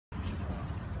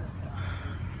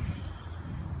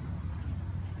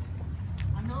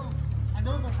I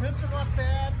know the ribs are not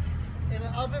bad. In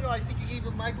an oven, or I think you can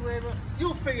even microwave it.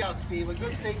 You'll figure out, Steve. A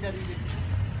good thing that he did.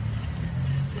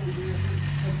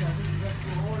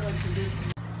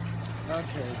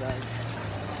 Okay, guys.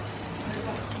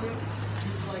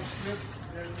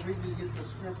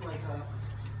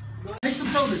 Take some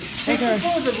photos. Take some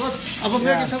photos of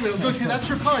American Television. Okay, that's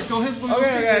your card. Go ahead.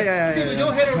 Okay, Steve, go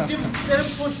ahead and let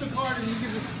him push the card and you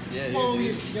can just follow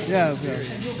me. Yeah, okay.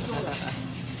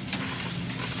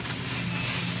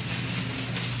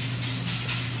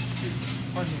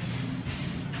 Pardon me.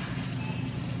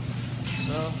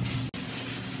 So.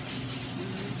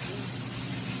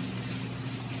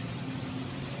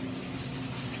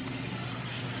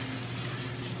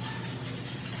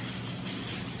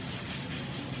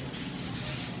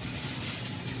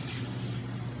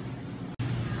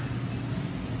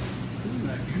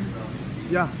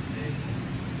 Yeah.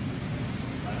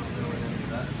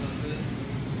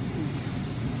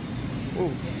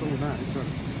 Oh, so nice, right?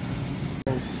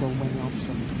 There's so many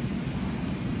options.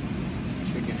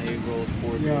 Chicken egg rolls,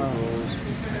 pork egg rolls.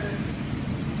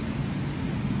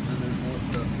 And there's more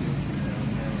stuff too.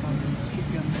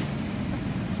 Chicken.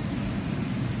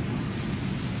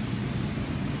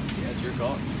 Yeah, it's your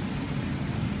call.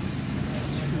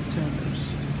 Chicken tenders.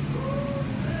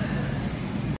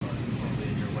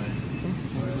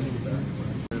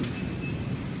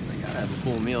 Have a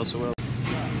full meal, so well.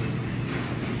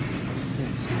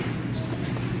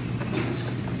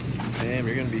 Damn,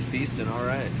 you're gonna be feasting, all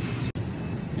right.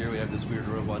 Here we have this weird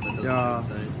robot that does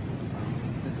the thing.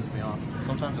 Pisses me off.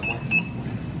 Sometimes it won't.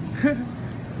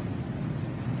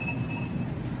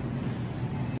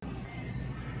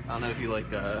 I don't know if you like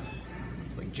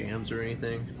jams or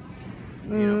anything.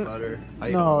 Peanut butter. I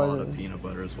eat a lot of peanut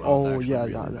butter as well. Oh yeah. I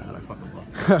fucking love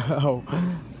it. Oh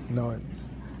no,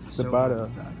 the butter.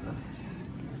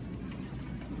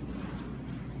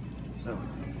 So,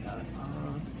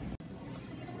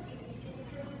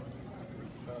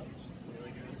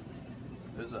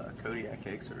 those Kodiak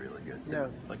cakes are really good too. Yeah,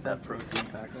 it's like that protein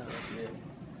pack stuff. Yeah.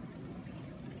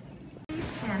 Please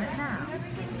scan it now.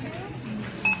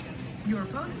 Your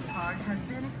bonus card has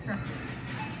been accepted.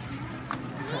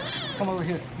 Come over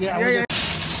here. Yeah. Okay,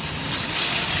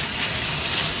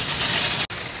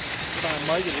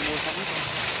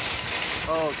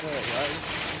 guys.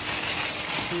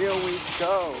 Here we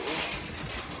go.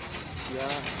 Yeah.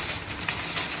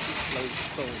 This place is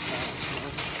so nice,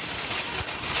 man.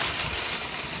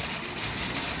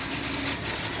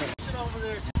 Sit over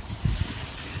there.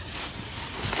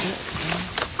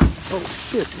 Oh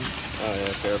shit. Oh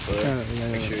yeah, careful.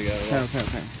 Yeah. Make sure you got it all.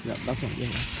 Okay. Yeah, that's one.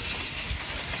 Yeah.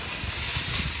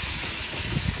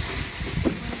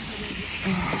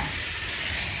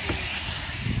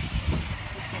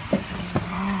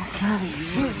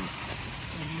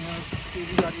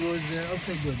 You got yours there.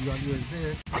 Okay, good. You got yours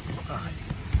there. Alright.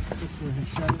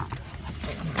 Shut it.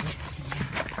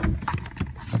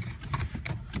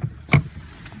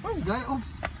 Oh, you got it?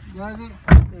 Oops. You got it?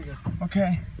 There you go.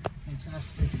 Okay.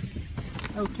 Fantastic.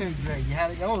 Okay, great. You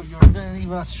had it. Oh, you're going to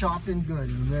leave us shopping good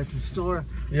in the American store.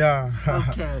 Yeah.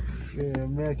 Okay. Yeah,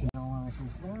 American. I don't want to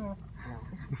think. Well,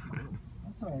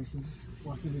 that's alright. She's just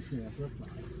walking the grass. We're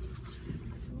fine.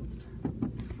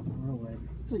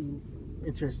 It's an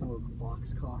interesting little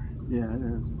box car. Yeah, it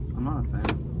is. I'm not a fan.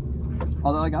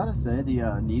 Although I gotta say, the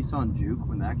Nissan Juke,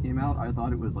 when that came out, I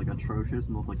thought it was like atrocious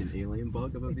and looked like an alien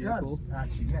bug of a vehicle. It does,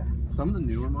 actually, yeah. Some of the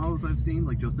newer models I've seen,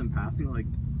 like just in passing, like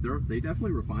they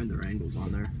definitely refined their angles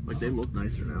on there. Like they look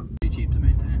nicer now. Pretty cheap to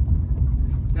maintain.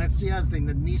 That's the other thing.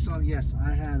 The Nissan, yes,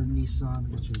 I had a Nissan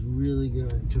which was really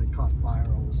good until it caught fire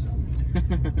all of a sudden.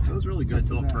 It was really good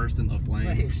until it burst into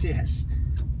flames. Yes.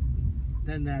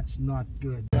 Then that's not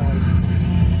good, guys.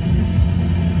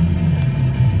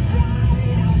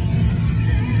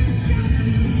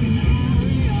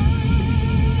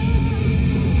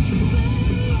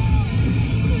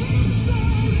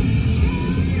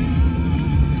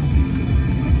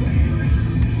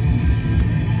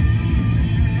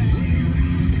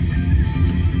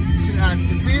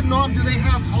 In Vietnam, do they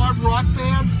have hard rock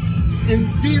bands? In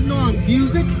Vietnam,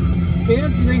 music?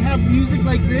 Bands, do they have music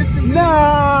like this? No,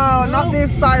 not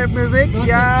this style of music. Not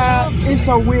yeah, it's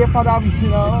a way for them, you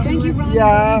know. Thank you, Ron.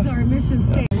 Yeah. This is our mission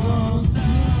state. So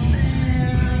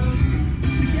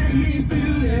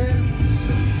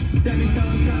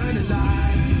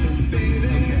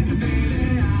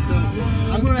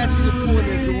I'm going to actually just pull in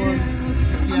their door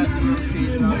since he has the road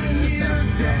fees and I'll just sit back and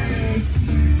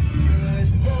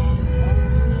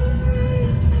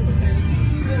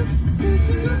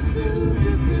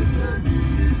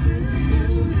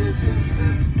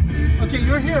Okay,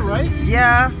 you're here, right?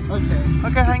 Yeah. Okay.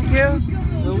 Okay, thank you.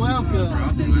 You're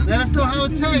welcome. Let us know how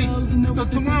it tastes. So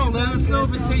tomorrow, let us know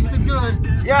if it tasted good.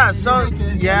 Yeah, so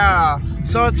yeah.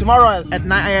 So tomorrow at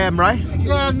 9 a.m. right?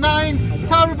 Yeah, 9.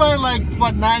 Tell everybody like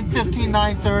what 9:15,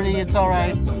 9:30. It's all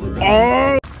right.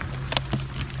 Oh.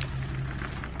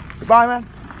 Goodbye, man.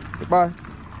 Goodbye.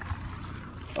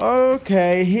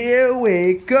 Okay, here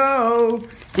we go.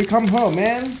 We come home,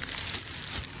 man.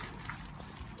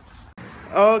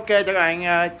 Ok, chào các bạn.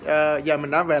 Giờ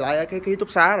mình đã về lại cái ký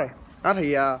túc xá rồi. Đó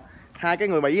thì hai cái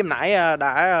người Mỹ hôm nãy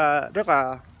đã rất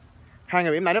là hai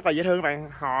người Mỹ hôm nãy rất là dễ thương các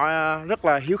bạn. Họ rất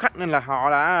là hiếu khách nên là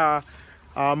họ đã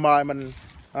mời mình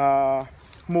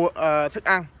mua thức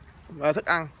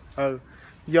ăn,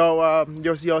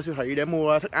 vô siêu thị để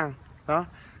mua thức ăn đó.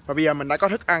 Và bây giờ mình đã có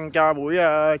thức ăn cho buổi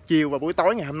chiều và buổi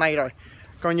tối ngày hôm nay rồi,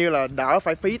 coi như là đỡ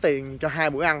phải phí tiền cho 2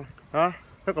 bữa ăn đó,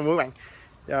 rất là vui các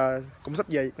bạn. Cũng sắp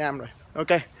về Việt Nam rồi.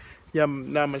 Ok, giờ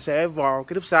mình sẽ vào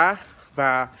cái túc xá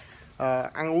và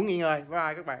ăn uống nghỉ ngơi. Bye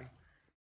bye các bạn.